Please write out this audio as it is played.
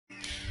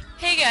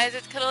guys,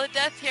 it's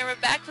cuddleofdeath here. We're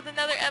back with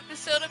another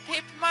episode of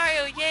Paper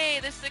Mario. Yay!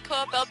 This is a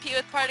co-op LP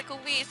with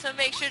ParticleWii, so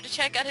make sure to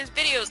check out his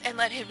videos and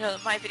let him know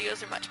that my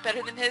videos are much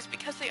better than his,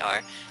 because they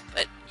are.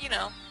 But, you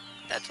know,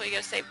 that's what you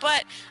gotta say.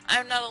 But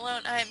I'm not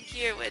alone. I'm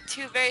here with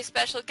two very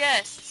special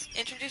guests.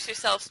 Introduce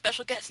yourself,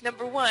 special guest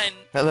number one.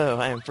 Hello,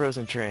 I am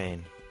Frozen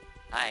Train.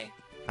 Hi.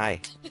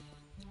 Hi.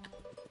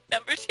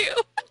 Number two.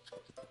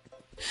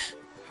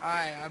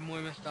 Hi, I'm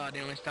William Star,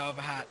 the only star of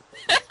a hat.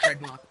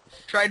 Trademark.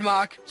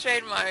 Trademark.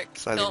 Trademark.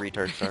 Slightly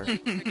retard star.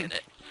 Forget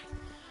it.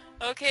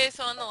 Okay,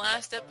 so on the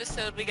last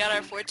episode, we got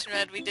our fortune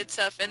read, we did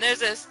stuff, and there's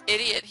this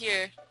idiot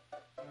here.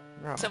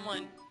 Oh.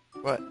 Someone.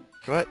 What?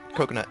 What?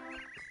 Coconut.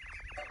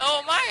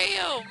 Oh,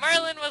 Mario!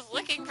 Merlin was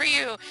looking for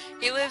you!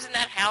 He lives in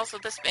that house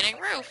with the spinning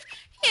roof.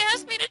 He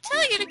asked me to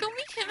tell you to go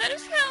meet him at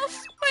his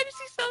house. Why does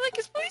he sound like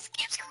his voice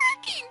keeps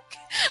cracking?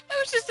 I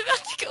was just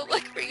about to go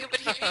look for you, but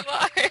here you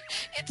are.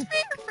 It's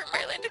rare for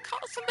Merlin to call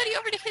somebody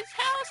over to his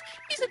house.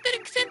 He's a bit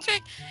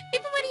eccentric.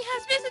 Even when he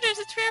has visitors,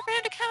 it's rare for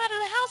him to come out of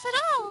the house at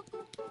all.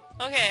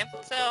 Okay,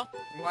 so...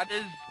 Why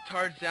does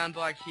Toad sound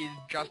like he's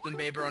Justin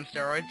Bieber on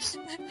steroids?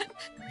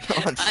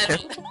 On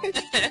steroids?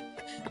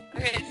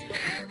 Okay, so...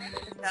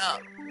 No.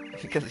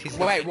 Because he's...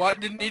 Wait, what?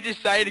 Didn't he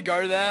just say to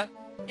go there?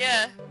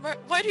 Yeah,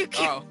 why do you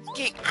keep Oh.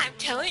 thinking? I'm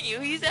telling you,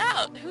 he's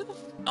out. Who the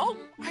oh,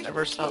 are Never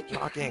you stop kidding?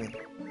 talking.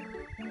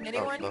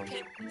 Anyone Oh,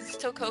 can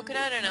still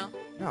coconut or no?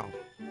 No.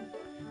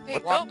 Hey,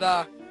 What go.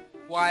 the?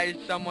 Why is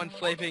someone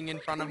sleeping in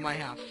front of my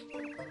house?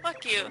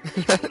 Fuck you.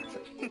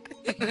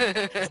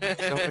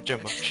 So much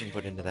emotion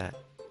put into that.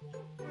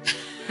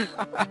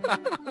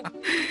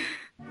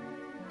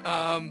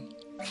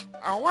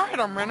 Oh, wait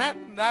a minute.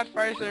 That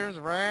face is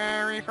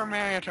very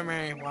familiar to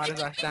me. Why does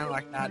that sound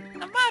like that?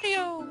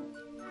 Mario.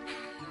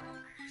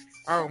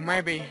 Oh,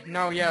 maybe.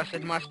 No, yes,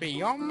 it must be.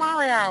 You're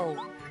Mario!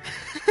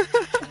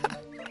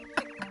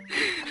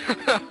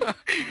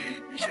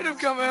 You should have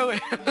come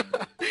earlier.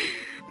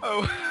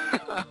 Oh.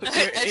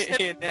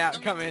 Here, now,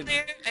 come in.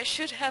 I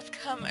should have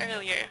come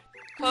earlier.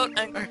 Quote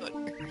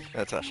unquote.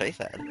 That's what she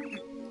said.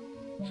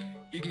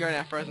 You can go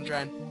now, Frozen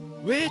Train.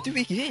 Where to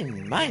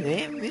begin? My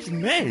name is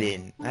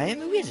Merlin. I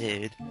am a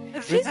wizard. A When I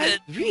was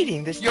wizard?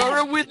 reading this You're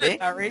a last wizard, day,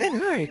 Harry.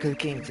 an oracle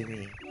came to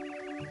me.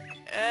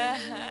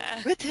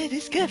 What I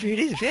discovered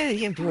is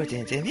very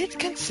important, and it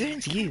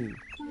concerns you.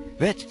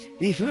 But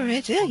before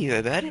I tell you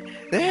about it,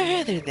 there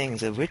are other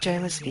things of which I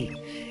must speak.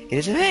 It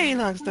is a very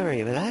long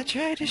story, but I'll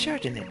try to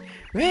shorten it.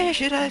 Where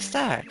should I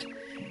start?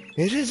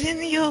 It was in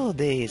the old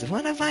days.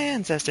 One of my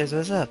ancestors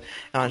was up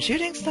on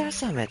Shooting Star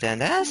Summit,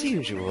 and as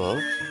usual...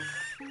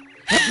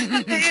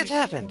 it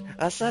happened.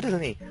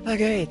 Suddenly, a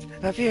great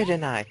appeared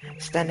in I,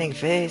 standing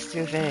face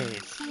to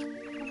face.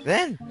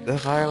 Then, the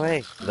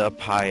faraway, the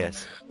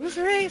pious, who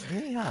raised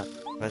me up,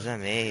 was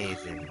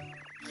amazing.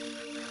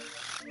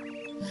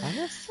 I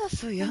was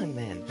also a young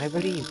man I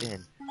believed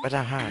in, but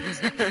our hearts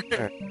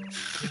hurt.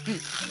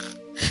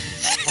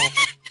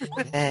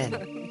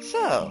 And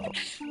so...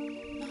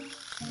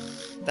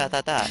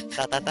 Da-da-da.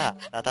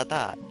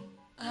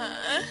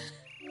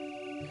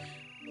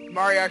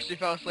 Mario actually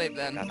fell asleep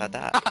then. He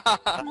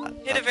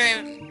had a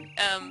very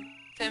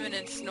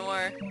feminine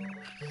snore.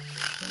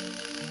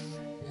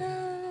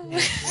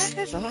 That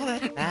is all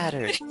that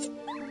matters.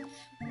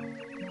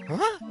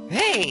 Huh?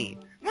 Hey!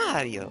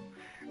 Mario!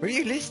 Were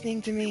you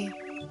listening to me?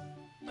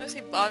 Why is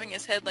he bobbing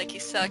his head like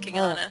he's sucking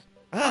on a...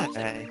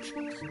 Alright.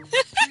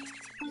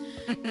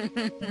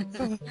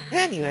 So,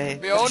 anyway...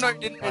 We all know you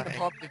didn't need a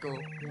popsicle.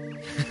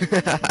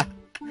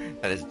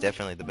 That is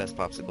definitely the best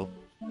popsicle.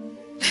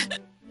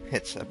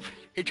 It's a...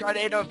 He tried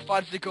to eat a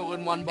fudgesicle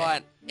in one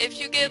bite.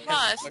 If you get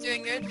lost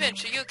during your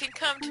adventure, you can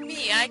come to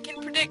me. I can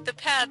predict the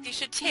path you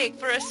should take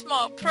for a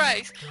small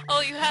price.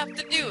 All you have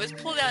to do is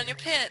pull down your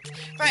pants.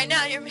 Right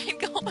now, your main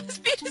goal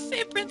must be to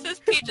save Princess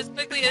Peach as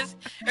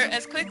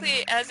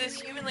quickly as is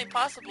humanly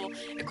possible.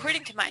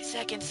 According to my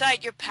second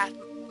sight, your path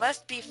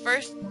must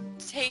first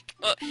take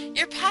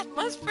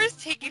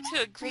you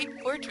to a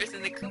great fortress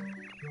in the Koopa.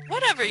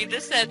 Whatever you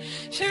just said.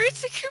 Should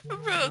reach the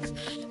Koopa Roads.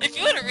 If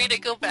you want to read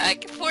it, go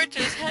back.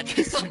 Fortress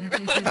Hatchisel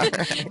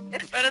Road in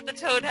front of the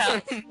Toad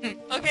House.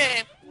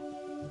 Okay.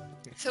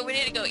 So we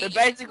need to go So eat.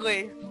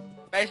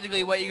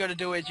 basically what you gotta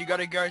do is you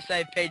gotta go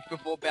save Peach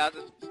before Bowser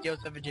steals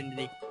her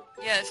virginity.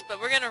 Yes, but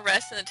we're gonna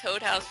rest in the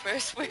Toad House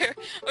first. We're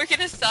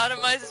gonna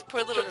sodomize this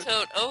poor little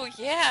Toad. Oh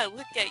yeah,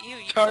 look at you.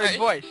 Toad are-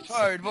 voice,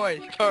 Toad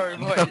voice, Toad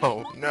voice.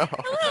 No, no.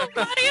 Hello,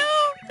 Mario.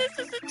 This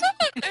is the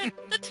Toad.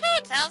 The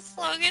Toad's house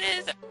slogan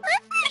is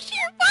refresh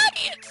your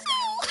body and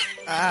soul.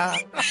 Ah.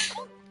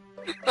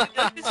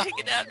 He's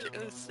taking after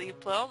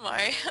sleep well,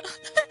 Mario.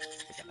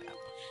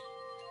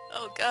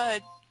 Oh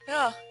god.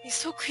 Oh, he's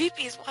so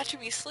creepy. He's watching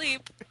me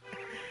sleep.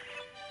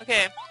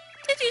 Okay.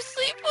 Did you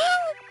sleep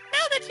well?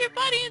 Now that your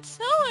body and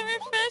soul are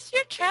refreshed,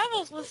 your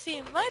travels will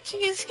seem much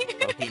easier.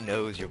 Well, he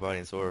knows your body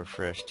and soul are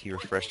refreshed. He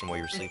refreshed them while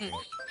you were sleeping.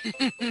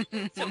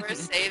 So we're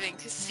saving,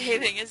 because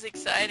saving is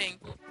exciting.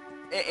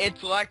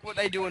 It's like what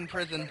they do in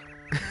prison.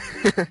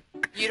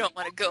 You don't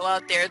want to go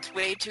out there. It's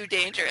way too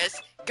dangerous.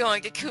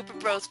 Going to Koopa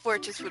Bros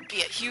Fortress would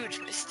be a huge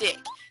mistake.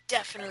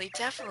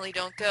 definitely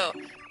don't go.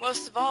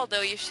 Most of all,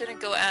 though, you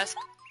shouldn't go ask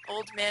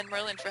Old Man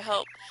Merlin for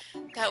help.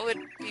 That would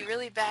be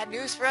really bad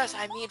news for us.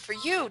 I mean, for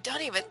you.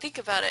 Don't even think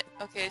about it.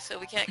 Okay, so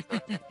we can't go.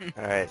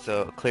 Alright,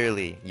 so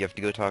clearly you have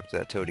to go talk to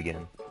that toad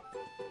again.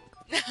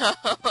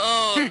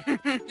 No!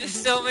 There's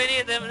so many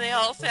of them and they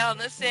all sound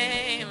the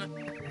same.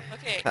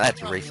 Okay. That's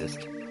come on.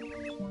 racist.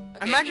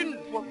 Okay. Imagine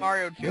what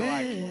Mario would feel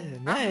like. Yeah,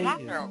 I'm nice.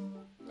 Mario.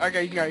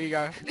 Okay, you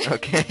go.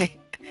 Okay.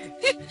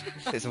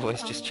 His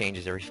voice just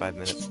changes every 5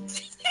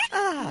 minutes.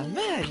 Ah,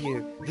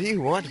 Mario, do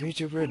you want me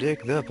to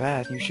predict the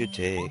path you should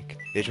take?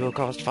 It will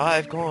cost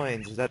 5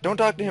 coins. Don't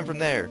talk to him from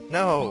there.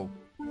 No.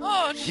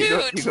 Oh,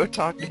 You shoot! go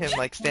talk to him,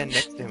 like stand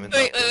next to him and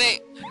Wait.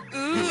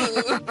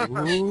 Ooh.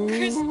 Ooh.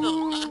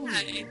 Crystal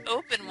eye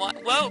open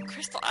wide. Whoa,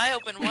 crystal eye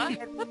open wide.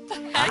 What the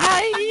heck?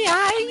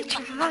 Hi.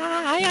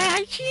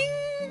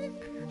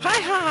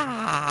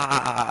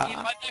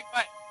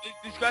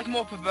 This guy's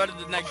more perverted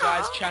than that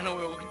guy's channel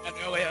we were looking at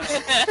earlier.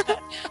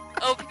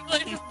 Oh, people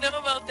just know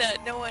about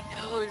that. No one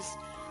knows.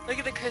 Look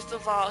at the crystal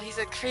ball. He's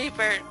a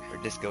creeper.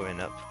 We're just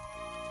going up.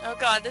 Oh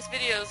god, this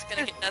video is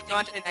gonna get nothing.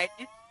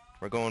 1980s.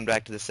 We're going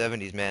back to the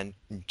 70s, man.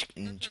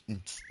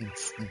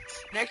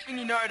 Next thing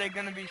you know, they're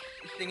gonna be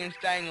singing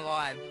 "Staying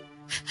Alive."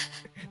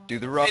 Do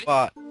the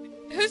robot.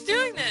 Who's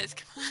doing this?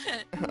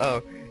 Come on.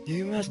 Oh,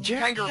 you must jerk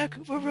Kangaroo. to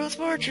Koopa Bros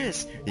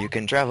Fortress. You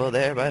can travel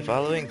there by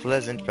following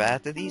pleasant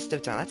path to the east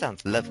of town. That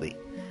sounds lovely.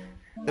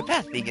 The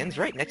path begins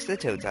right next to the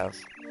Toad's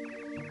house.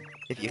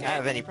 If you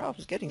have any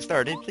problems getting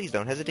started, please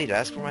don't hesitate to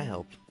ask for my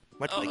help.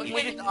 Much Oh, like okay. you.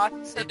 We just ask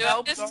So for do I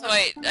help, just so-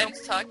 wait? I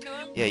just talk to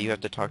him? Yeah, you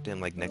have to talk to him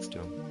like next to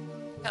him.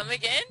 Come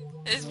again?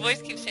 His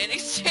voice keeps changing.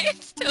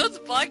 Strange Toad's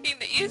blocking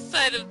the east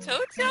side of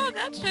Toad's house?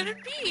 That shouldn't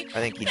be. I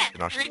think he's That's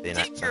an Australian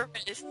accent.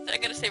 ridiculous. I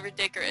gotta say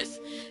ridiculous.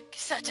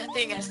 Such a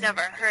thing has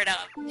never heard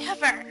of.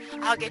 Never.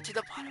 I'll get to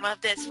the bottom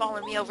of this.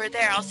 Follow me over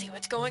there. I'll see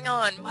what's going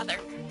on,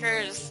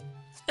 motherfuckers.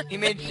 He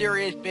made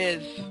serious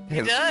biz.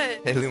 He does.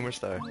 Hey,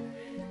 Loomerstar.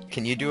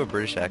 Can you do a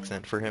British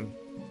accent for him?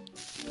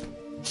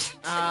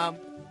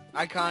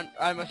 I can't.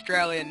 I'm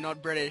Australian,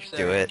 not British. So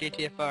Do it.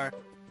 GTFO.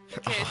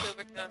 Okay, so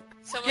we're done.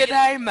 Someone get...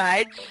 G'day,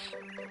 mates.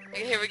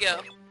 Okay, here we go.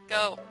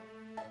 Go.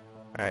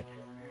 Alright.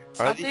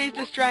 Are Are these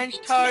the strange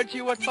toads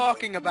you were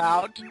talking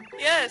about?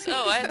 Yes.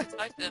 Oh, I haven't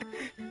talked to him.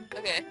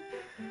 Okay.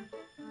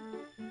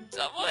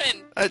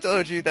 Someone. I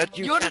told you that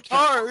you You're the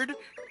can't- toad.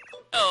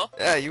 Oh.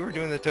 Yeah, you were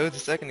doing the toads a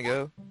second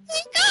ago.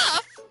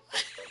 Enough.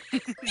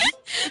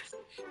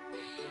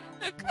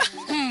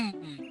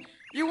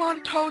 You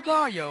want toads,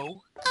 are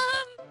you?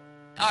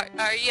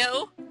 Are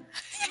you?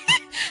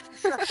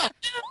 I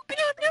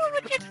don't know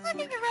what you're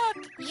talking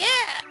about. Yeah,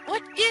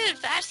 what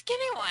gives? Ask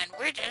anyone.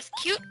 We're just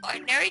cute,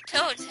 ordinary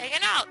toads hanging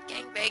out,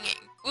 gangbanging.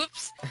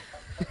 Whoops.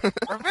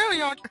 Reveal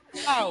your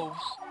toes.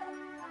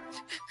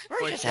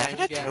 We're just having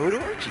a toad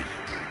orgy.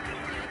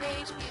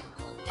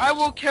 I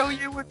will kill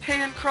you with tea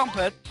and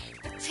crumpets.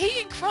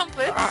 Tea and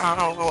crumpets.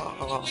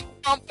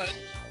 Crumpets.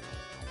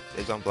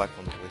 It's on Black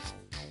Woman's voice.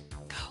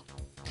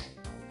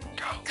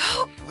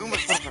 Go.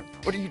 Loomerstar,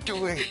 what are you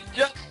doing?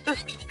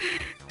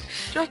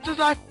 Just as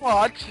I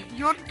thought,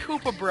 you're the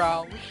Koopa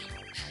Bros.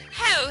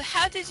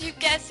 How did you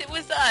guess it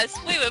was us?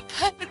 We were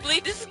perfectly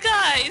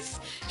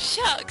disguised.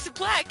 Shucks,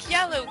 black,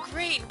 yellow,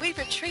 green. We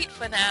retreat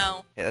for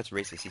now. Yeah, that's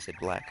racist. He said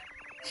black.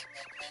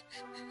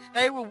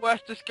 They were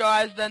worse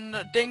disguised than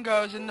the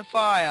dingoes in the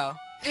fire.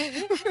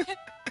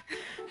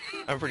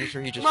 I'm pretty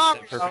sure he just Mom,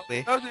 said it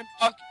perfectly. those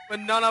imposters were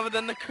none other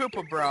than the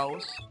Koopa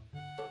Bros.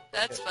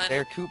 That's funny.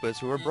 They're Koopas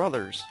who are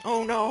brothers.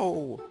 Oh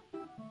no!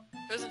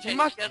 Wasn't You trying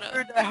must to have get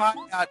through their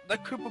hideout, the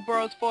Koopa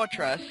Bros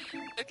Fortress.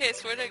 Okay,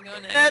 so where do I go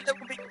There next? there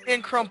will be tea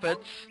and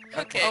crumpets.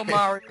 Okay. Oh,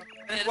 Mario.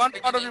 That is One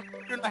pretty part of the neat.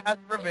 fortune has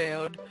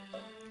revealed.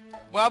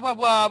 Wah wah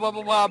wah wah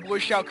wah wah, Blue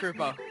Shell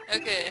Koopa.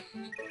 Okay.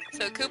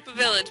 So Koopa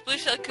Village, Blue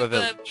Shell A Koopa.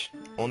 village.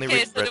 Only Okay,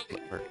 read so red do-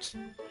 parts.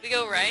 We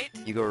go right.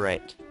 You go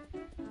right.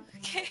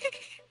 Okay.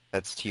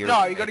 That's to your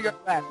No, you gotta go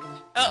left.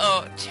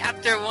 Uh-oh.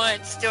 Chapter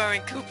 1,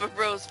 starring Koopa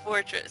Bros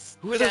Fortress.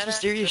 Who are those Da-da.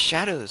 mysterious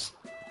shadows?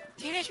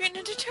 Teenage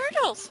Mutant Ninja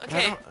Turtles.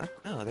 Okay.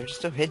 No, they're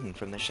just so hidden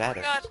from the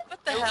shadows. God,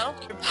 what the hell?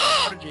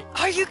 Prodigy.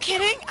 Are you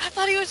kidding? I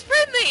thought he was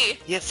friendly.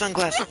 He has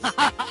sunglasses.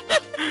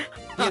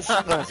 He has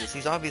sunglasses.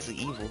 He's obviously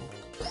evil.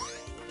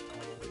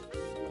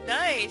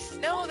 Nice.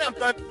 No, that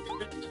was...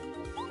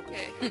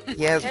 Okay.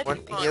 He has Head one.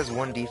 on. He has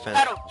one defense.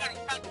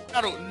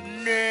 Tattle.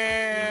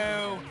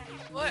 No.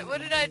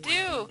 What did I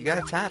do? You got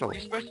a tattle,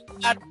 You're supposed to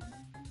tattle.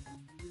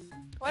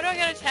 Why do I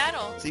gotta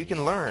tattle? so you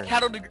can learn.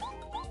 Tattle to...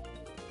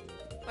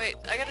 Wait,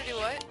 I gotta do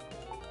what?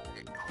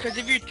 Because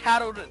if you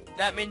tattled,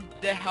 that means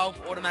their health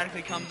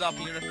automatically comes up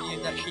and you don't have to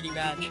use that shitty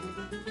badge.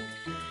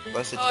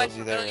 Plus, it Oh, I tells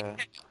you totally their.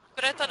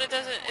 But I thought it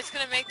doesn't... It's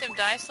gonna make them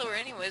die slower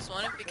anyways,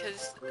 won't it?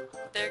 Because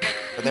they're gonna...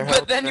 Their But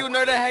health. then you'll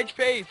know their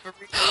HP.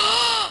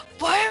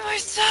 Why am I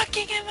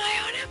sucking in my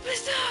own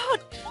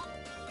episode?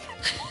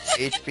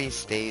 HP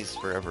stays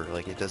forever.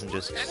 Like it doesn't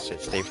just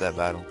stay for that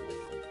battle.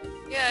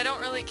 Yeah, I don't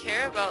really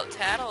care about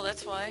tattle,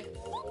 that's why.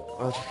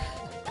 Well,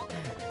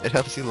 it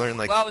helps you learn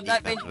like Well, the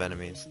that defense means- of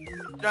enemies.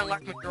 You don't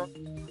like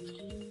majority.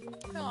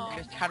 Aww.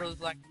 Because Cuddle's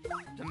like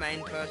the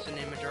main person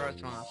in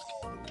Majora's Mask.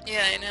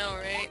 Yeah, I know,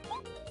 right?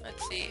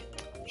 Let's see.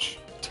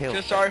 Tail.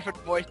 Feel sorry for the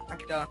voice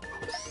actor.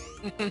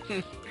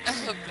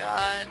 Oh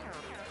god.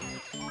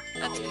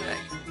 That's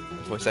correct.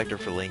 Voice actor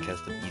for Link has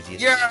the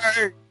easiest. Yeah!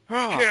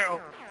 Ah, Kill!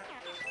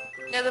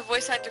 Yeah, the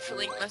voice actor for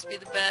Link must be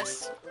the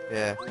best.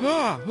 yeah.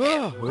 What?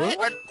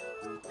 Oh,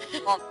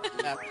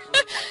 yeah.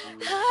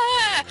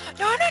 Ah!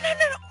 No, no, no,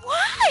 no, no!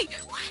 Why?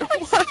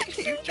 Why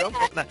do you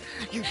jump on that?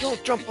 You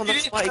don't jump on the You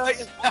didn't tell spikes.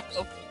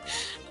 yourself.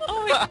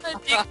 Oh my god,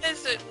 dig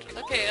this.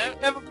 Okay,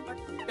 Never played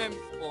this game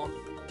before.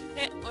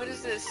 what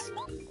is this?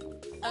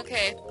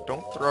 Okay.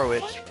 Don't throw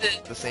it. What is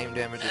it? The same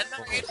damage as No,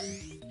 before.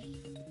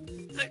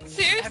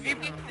 seriously? Have you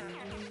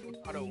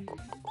Cuddle,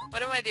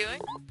 What am I doing?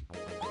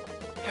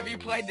 have you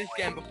played this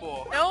game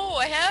before? No,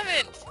 I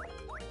haven't.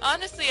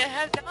 Honestly, I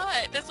have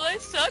not. That's why I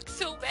suck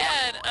so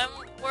bad. I'm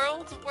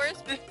world's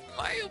worst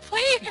Mario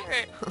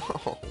player.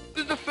 Oh,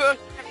 This is the first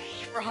time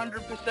for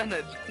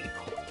 100%ed.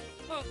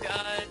 Oh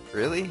god.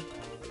 really?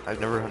 I've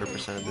never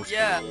 100%ed this.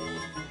 Yeah.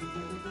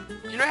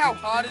 Do you know how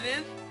hard it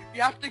is?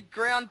 You have to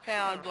ground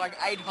pound like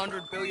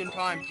 800 billion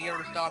times to get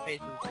rid of star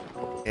pieces.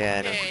 Yeah,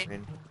 I know Okay. what you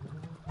mean.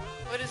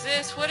 What is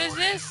this? What is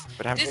this?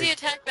 But I'm Dizzy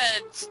attack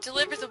badge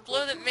delivers a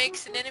blow that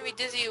makes an enemy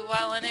dizzy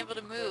while unable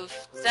to move.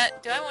 Is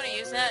that? Do I want to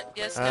use that?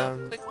 Yes. No.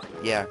 Quick.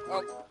 Yeah.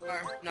 Oh,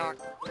 no.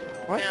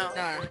 What? No.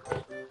 No.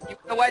 You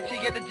can wait till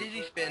you get the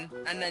dizzy spin,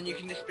 and then you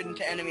can just spin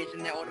into enemies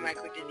and they're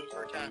automatically dizzy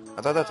for a turn.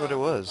 I thought that's what it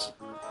was.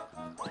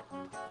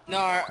 No,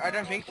 I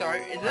don't think so.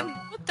 Is it?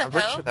 What the I'm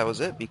pretty hell? sure that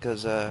was it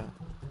because I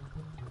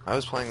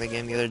was playing the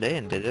game the other day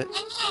and did it.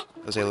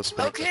 I was able to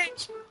spin. Okay.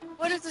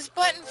 What is this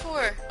button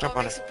for? Jump oh,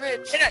 on makes it. a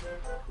bridge. Hit it!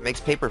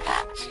 Makes paper.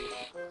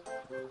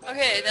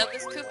 Okay, now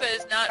this Koopa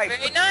is not Wait,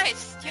 very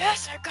nice.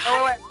 Yes, I got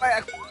Oh, it.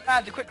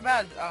 wait, equip the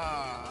badge.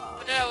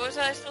 What was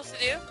I supposed to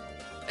do?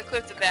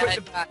 Equip the Equip badge.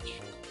 the badge.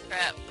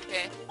 Crap.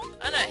 Okay. I'm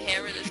gonna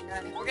hammer this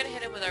guy. We're gonna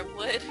hit him with our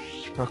wood.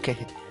 Okay.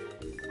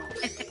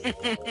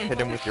 Hit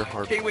him with your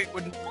heart. Pee-wee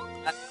wouldn't...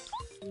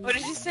 What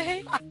did you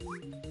say?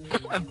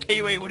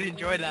 Pee-wee would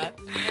enjoy that.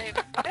 Hey,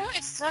 why do I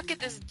suck at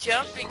this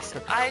jumping?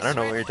 I don't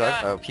know what swear you're to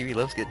talking God. about. Pee-wee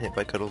loves getting hit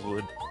by Cuddle's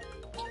wood.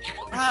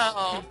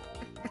 Wow.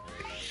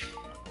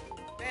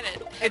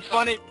 Granted, It's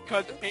funny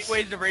because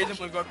Pee-wee's the reason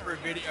we've got through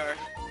video.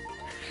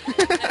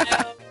 I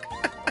know.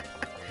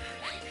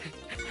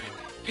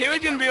 Pee-wee's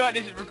gonna be like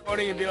this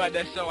recording and be like,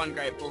 they're so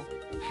ungrateful.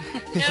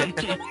 No,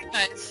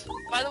 guys.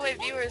 By the way,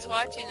 viewers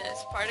watching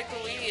this,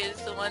 ParticleWii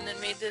is the one that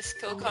made this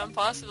co-com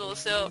possible,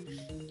 so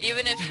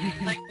even if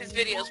you like his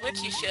videos,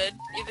 which you should,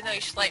 even though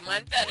you should like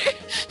mine better,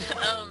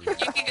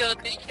 you can go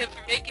thank him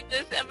for making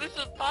this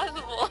episode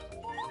possible.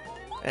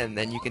 And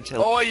then you can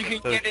tell. Or you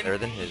can so get it's better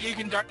in, than his. you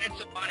can donate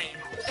some money.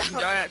 You can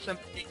donate some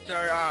money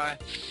so,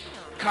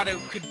 Cuddle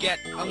could get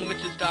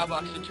unlimited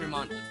Starbucks for 2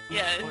 months.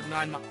 Yeah. Or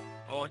 9 months.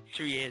 Or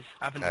 2 years.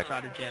 I haven't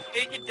Exactly. decided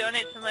yet. You can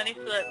donate some money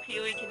so that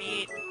Pee-wee can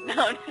eat.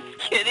 No, I'm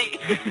just kidding.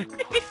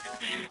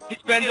 He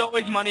spends all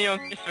his money on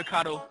this for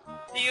Cuddle.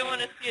 Do you want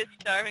to see a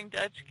starving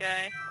Dutch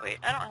guy? Wait,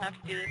 I don't have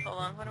to do this. Hold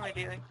on. What am I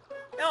doing?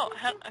 No,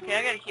 okay,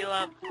 I gotta heal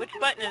up. Which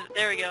button is it?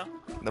 There we go.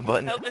 The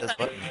button Nope, it's has not.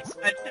 buttons.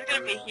 There's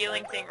gonna be a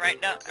healing thing right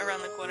now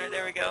around the corner.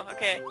 There we go.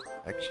 Okay.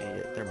 Actually,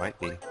 yeah, there might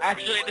be.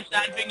 Actually, the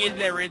sad thing is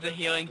there is a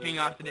healing thing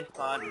after this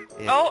part.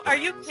 Yeah. Oh, are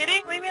you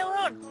kidding? Leave me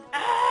alone.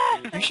 Ah!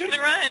 I'm should-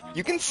 gonna run.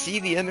 You can see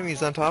the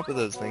enemies on top of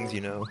those things,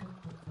 you know.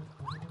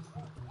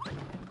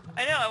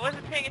 I know, I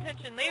wasn't paying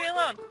attention. Leave me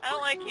alone. I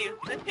don't like you.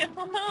 Leave me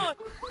alone.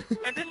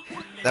 I'm just...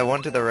 That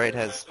one to the right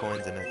has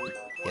coins in it.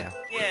 Yeah.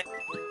 Yeah.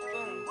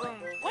 Boom, boom.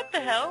 What the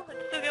hell?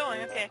 It's still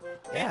going. Okay.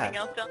 Yeah. Anything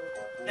else done?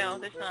 No,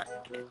 there's not.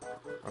 Okay.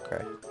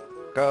 Okay.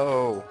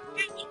 Go.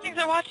 These things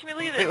are watching me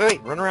leave Wait, it.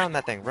 wait, run around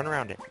that thing. Run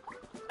around it.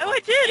 Oh, I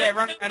did. Yeah, I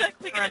run was around it,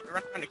 actually run gonna- around it,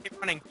 run around it, keep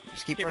running.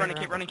 Just keep, Keep running.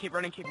 running, keep around. running, keep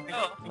running, keep running.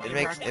 Oh. Keep It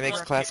makes running.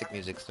 classic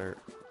music start.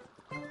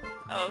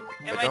 Oh,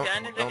 am But I don't-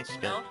 done? Is don't anything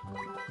spin. else?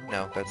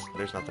 No,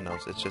 there's nothing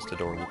else. It's just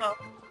adorable. Oh.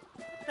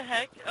 What the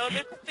heck? Oh,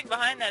 there's something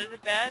behind that. Is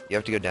it bad? You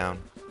have to go down.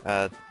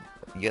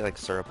 You get like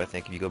syrup, I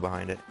think, if you go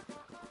behind it.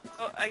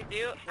 Oh, I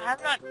do? I'm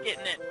not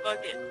getting it. Fuck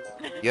it.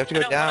 You have to I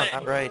go don't down, want it.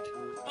 not right.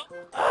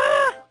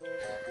 Ah!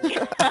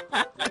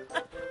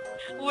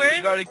 Where's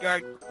You gotta go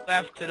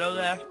left to the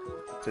left.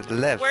 To the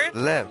left, Where's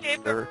left,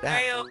 Paper or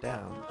Mario down,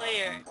 down. the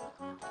player?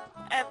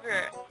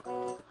 Ever.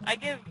 I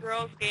give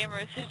girls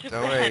gamers such a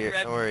Don't bad worry,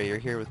 rep. don't worry. You're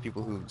here with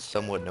people who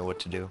somewhat know what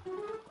to do.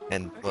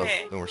 And well,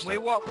 Okay. we're We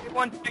stuck.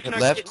 want Techno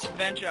Left. Kids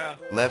Adventure.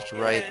 Left,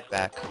 right, Yes.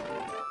 back.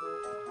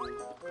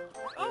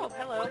 Oh,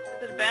 hello. Is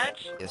it a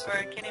badge? Yes, Or I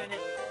it can't even hit...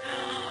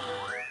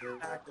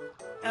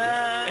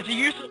 It's a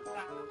useless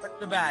badge. What's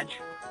the badge?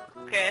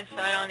 Okay,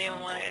 so I don't even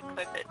want to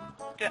equip it.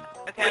 Okay,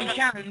 Well, I'm you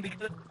not... can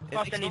because it It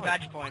costs makes any noise.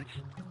 badge points.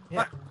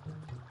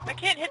 I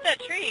can't hit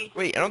that tree.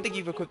 Wait, I don't think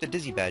you've equipped the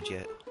Dizzy badge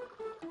yet.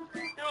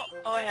 No.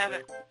 Oh, I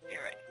haven't.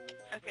 You're right.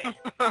 Okay.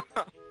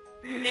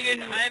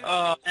 Dude, I'm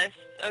Uh, this.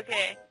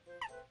 Okay.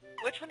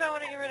 Which one do I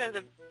want to get rid of?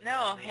 The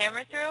no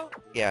hammer throw.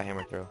 Yeah,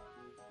 hammer throw.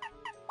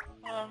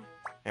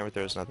 Hammer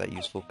throw is not that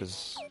useful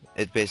because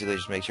it basically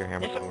just makes your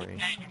hammer go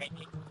range.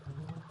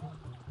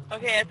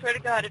 Okay, I swear to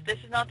God, if this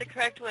is not the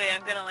correct way,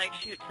 I'm gonna, like,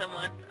 shoot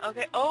someone.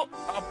 Okay, oh!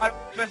 I'm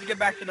supposed to get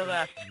back to the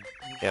left.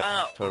 Yep,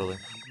 Oh. totally.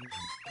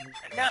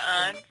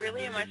 Nuh-uh.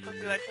 Really? Am I supposed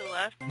to go to the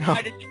left? No.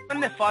 I just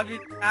putting the Fuzzies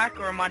back,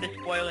 or am I just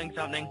spoiling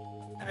something?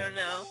 I don't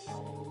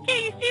know.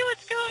 Can you see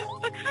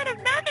what kind of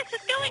madness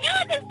is going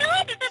on? There's no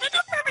end to the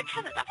number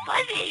because of the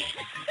Fuzzies!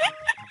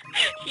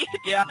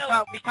 Yeah,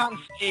 we can't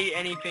see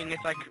anything.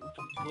 It's like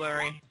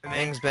blurry for me.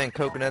 Thing's been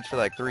coconuts for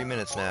like 3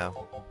 minutes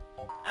now.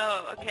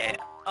 Oh, okay.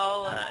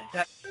 I'll,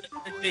 That's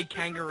big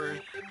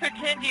kangaroos.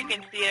 pretend you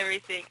can see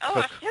everything.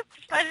 Oh,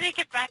 I didn't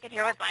get back in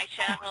here with my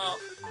shovel.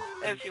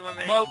 I have a few more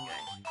minutes. Well,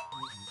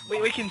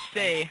 we can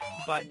see,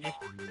 but just,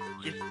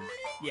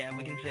 yeah,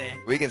 we can see.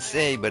 We can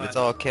see, but it's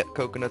all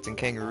coconuts and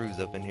kangaroos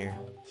up in here.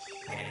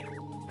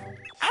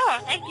 Oh,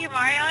 thank you,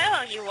 Mario. I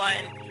owe you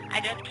one. I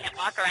just can't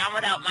walk around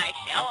without my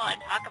shell on.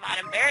 Talk about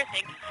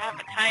embarrassing. I have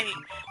a tiny...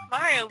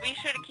 Mario, be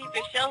sure to keep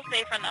your shell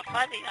safe from the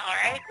Fuzzies,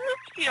 alright?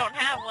 Oops, you don't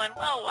have one.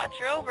 Well, watch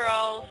your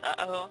overalls.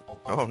 Uh-oh.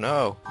 Oh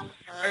no.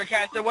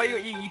 Okay, so what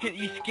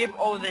you skip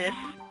all this.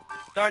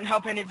 Don't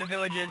help any of the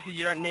villagers because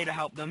you don't need to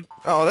help them.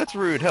 Oh, that's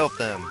rude. Help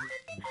them.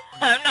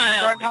 I'm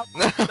not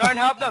helping. Don't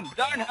help them.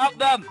 Don't help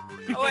them.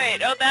 Oh,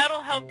 wait. Oh,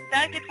 that'll help.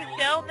 That gets the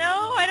shell?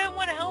 No, I don't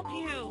want to help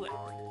you.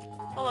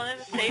 Hold on,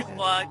 there's a safe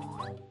block.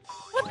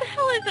 What the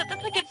hell is it?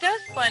 That's like a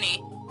dust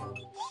bunny.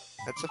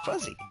 That's a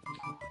fuzzy.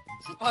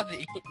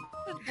 Fuzzy.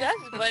 A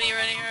dust bunny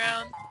running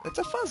around. That's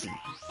a fuzzy.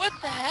 What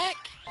the heck?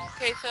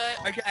 Okay, so...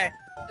 Okay,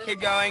 keep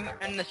going,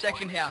 and the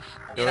second house.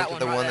 Go that into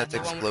the right one there, that's the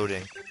one with-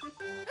 exploding.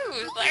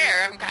 Who's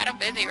there? I'm kind of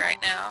busy right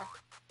now.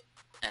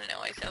 I don't know,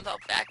 I sound all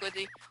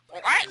backwardsy.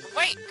 What?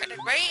 Wait,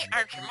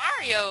 aren't you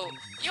Mario?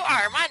 You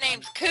are. My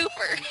name's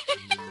Kooper.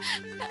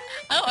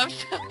 Oh, I'm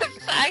so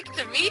psyched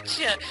to meet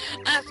you.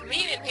 Us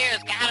meeting here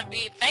has got to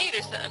be fate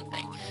or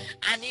something.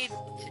 I need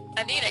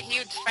a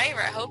huge favor.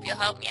 I hope you'll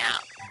help me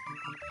out.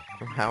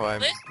 From how I'm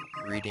This-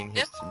 reading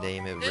his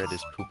name, it read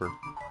as Kooper.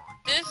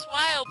 This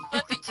wild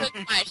puppy took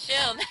my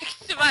shell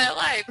next to my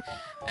life.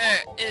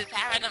 Is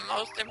having the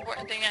most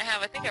important thing I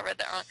have. I think I read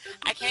that wrong.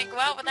 I can't go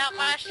out without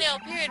my shell,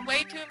 period.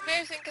 Way too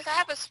embarrassing because I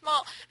have a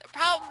small... The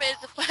problem is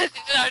the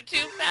Fuzzies are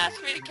too fast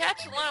for me to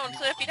catch alone.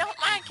 So if you don't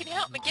mind, can you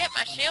help me get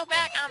my shell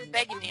back? I'm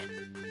begging you.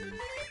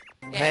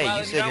 Yeah, Hey, well, you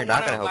you said don't you're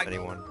not wanna, gonna help like-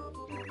 anyone.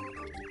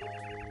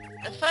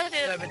 The Fuzzies,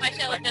 Yeah, but my it's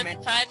shell is like just meant-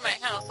 inside my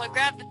house. I'll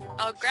grab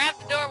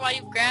the door while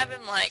you grab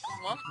him like,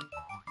 whoomp.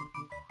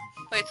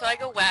 Wait, so I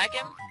go whack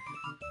him?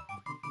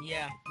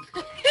 Yeah.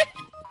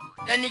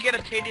 Then you get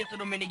a tedious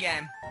little mini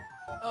game.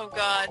 Oh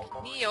god.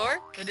 New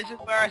York? So this is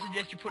where I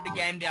suggest you put the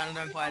game down and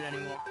don't play it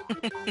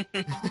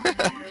anymore.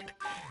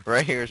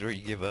 Right here is where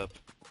you give up.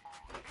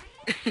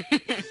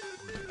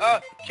 Oh,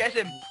 chase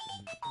him.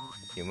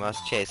 You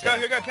must chase Go,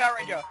 him. go, Power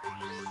Ranger.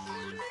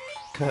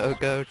 Go,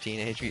 go,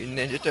 Teenage Mutant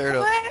Ninja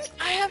Turtle. What?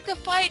 I have to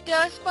fight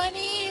Dust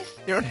Bunnies?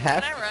 You don't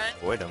have Can I to run?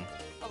 avoid them.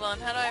 Hold on,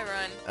 how do I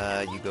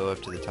run? You go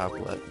up to the top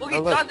left. Look, Oh, he's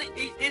look. Duzzy.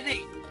 He's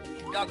dizzy.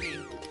 He's Duzzy.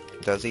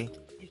 Does he?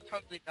 He's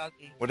totally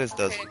Duzzy. What is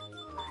Duzzy? Okay.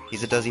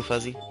 He's a Duzzy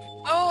Fuzzy?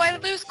 Oh, I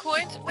lose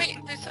coins? Wait,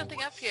 there's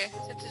something up here.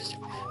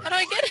 How do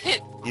I get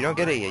it? You don't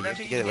get it yet. You Don't have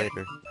to you get it get it?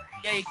 later.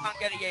 Yeah, you can't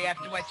get it yet. You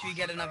have to wait till you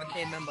get another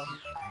team member.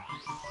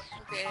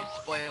 Okay.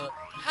 Spoil it.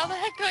 How the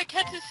heck do I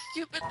catch this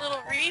stupid little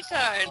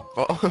retard?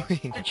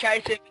 Following. To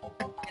chase him,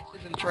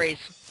 it's in trees.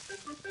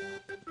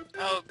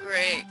 Oh,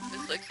 great.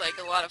 This looks like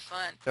a lot of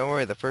fun. Don't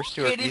worry, the first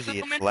two are It is easy.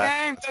 a It's the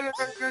last. game. Go,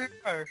 go, go,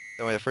 go.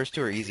 Don't worry, the first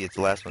two are easy. It's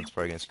the last one's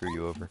probably gonna screw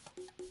you over.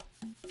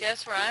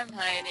 Guess where I'm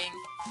hiding?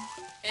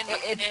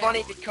 It's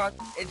funny because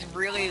it's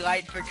really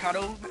late for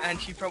Cuddle,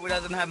 and she probably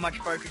doesn't have much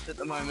focus at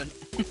the moment.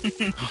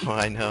 Oh,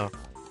 I know.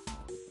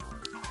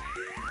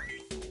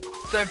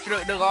 So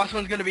for the last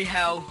one's gonna be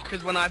hell,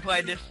 because when I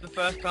played this the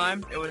first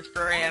time, it was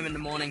 4 AM in the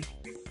morning.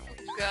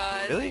 Oh,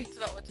 God. Really? That's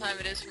about what time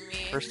it is for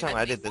me. First time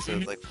I did this, it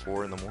was like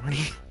 4 in the morning,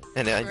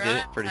 and I did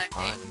it pretty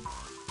fine.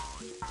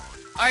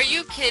 Are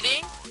you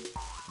kidding?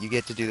 You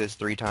get to do this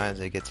 3 times,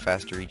 and it gets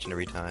faster each and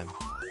every time.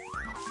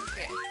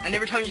 Okay. And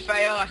every time you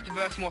fail, I have to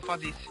verse more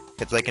Fuzzies.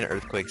 It's like an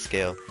earthquake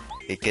scale.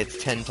 It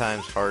gets 10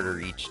 times harder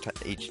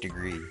each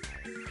degree.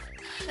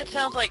 That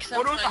sounds like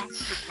What was someone's...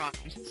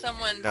 100 times?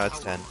 Someone... No, it's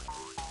 10.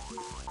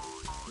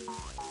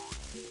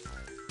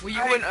 Were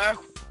you in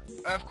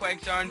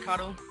Earthquake Zone,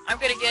 Cuddle? I'm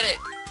gonna get it.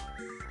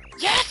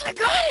 Yes, I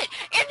got it!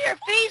 In your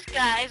face,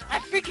 guys! I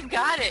freaking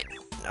got it!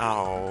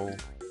 Oh.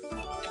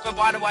 But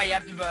by the way, you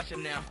have to verse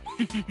him now.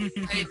 Are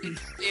you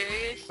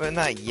serious? Well,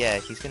 not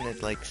yet. He's gonna,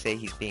 like, say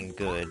he's being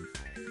good.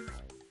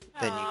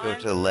 Then you go Aw,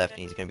 to the left,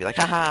 and he's gonna be like,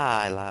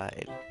 haha, I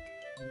lied.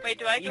 Wait,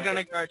 do I You're go...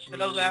 gonna go to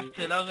the left,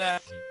 to the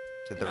left.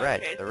 To the right,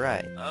 Okay. to the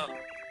right. Oh.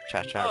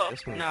 Cha-cha, Oh,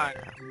 this move no. right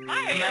now.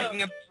 Hi, I'm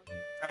making a...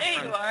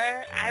 there you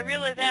are. I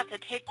realize I have to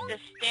take this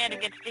stand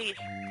against these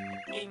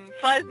fucking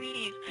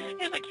Fuzzies.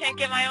 If I can't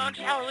get my own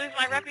shell, I'll lose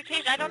my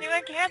reputation. I don't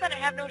even care that I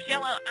have no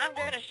shell out. I'm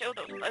gonna show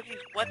those Fuzzies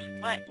what's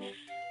what.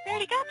 We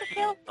already got the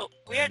shell. Oh,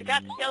 we already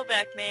got the shell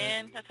back,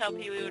 man. That's how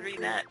Pee-wii would read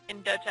that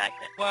in Dutch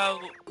accent.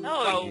 Well,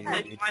 No,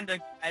 reminder,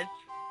 guys.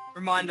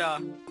 Reminder.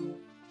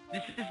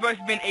 This is supposed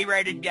to be an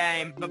E-rated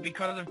game, but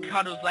because of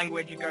Cuddle's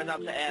language, it goes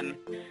up to M.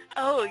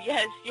 Oh,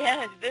 yes,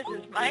 this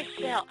is my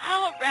shell.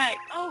 All right.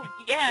 Oh,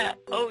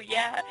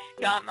 yeah.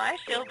 Got my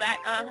shell back.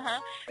 Uh-huh.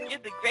 You're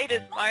the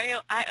greatest,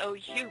 Mario. I owe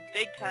you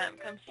big time.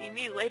 Come see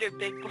me later,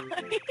 big boy.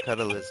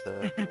 Cuddle is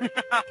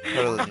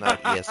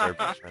not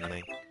ESRB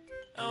friendly.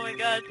 Oh my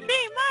god.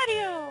 Say,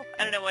 Mario!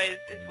 I don't know why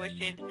his voice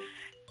changed.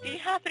 Do you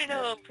happen to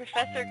know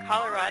Professor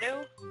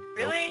Colorado?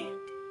 Really?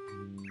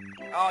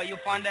 Oh, you'll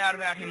find out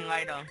about him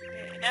later.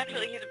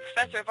 Naturally, he's a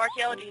professor of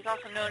archaeology. He's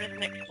also known as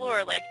an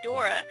explorer like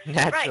Dora.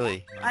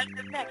 Naturally. Right, I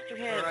live next to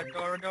him.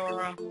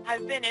 Dora.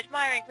 I've been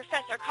admiring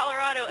Professor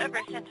Colorado ever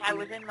since I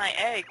was in my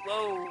egg.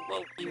 Whoa,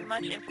 too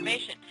much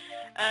information.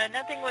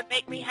 Nothing would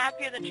make me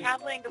happier than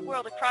traveling the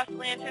world across the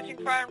land, searching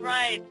far and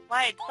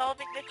wide,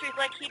 solving mysteries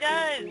like he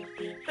does.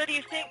 So do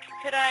you think,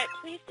 could I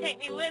please take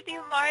me with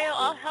you, Mario?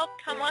 I'll help.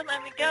 Come on,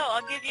 let me go.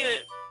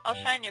 I'll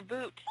shine your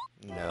boot.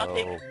 I'll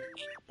take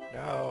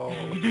No.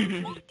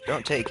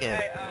 Don't take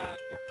him.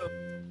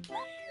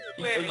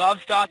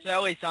 Love starts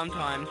early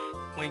sometimes.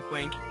 Wink,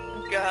 wink.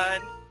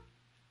 God.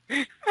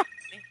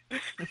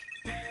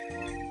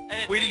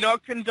 We do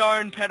not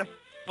condone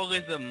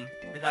pedophilism.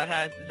 Is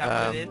that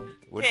what it is?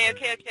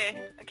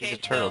 Okay. He's a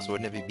turtle, so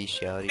wouldn't it be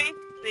bestiality?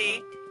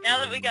 See, now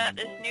that we got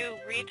this new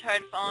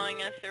retard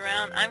following us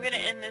around, I'm gonna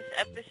end this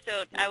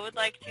episode. I would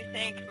like to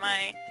thank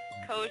my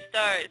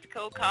co-stars,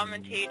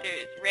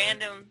 co-commentators,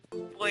 random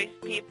voice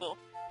people,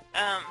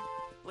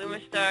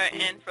 Lumastar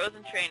and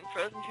Frozen Train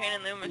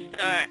and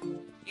Lumastar.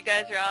 You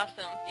guys are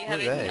awesome. Do you have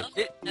anything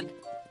else?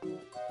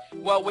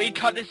 Well, we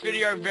cut this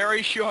video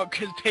very short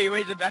because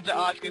Pee-wee's about to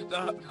ask us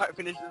to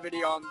finish the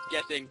video, I'm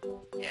guessing.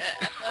 Yeah,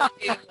 I love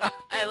you.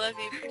 I love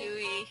you,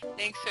 Pee-wee.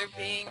 Thanks for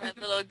being that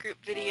little group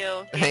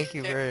video. Thank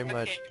you very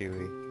much,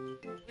 Pee-wee.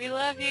 We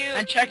love you.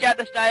 And check out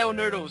the stale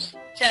noodles.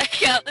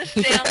 Check out the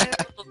stale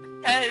noodles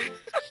because...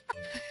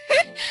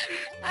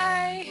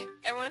 Bye.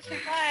 Everyone say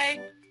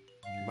bye.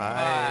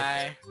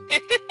 Bye.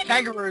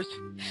 Kangaroos.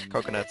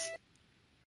 Coconuts.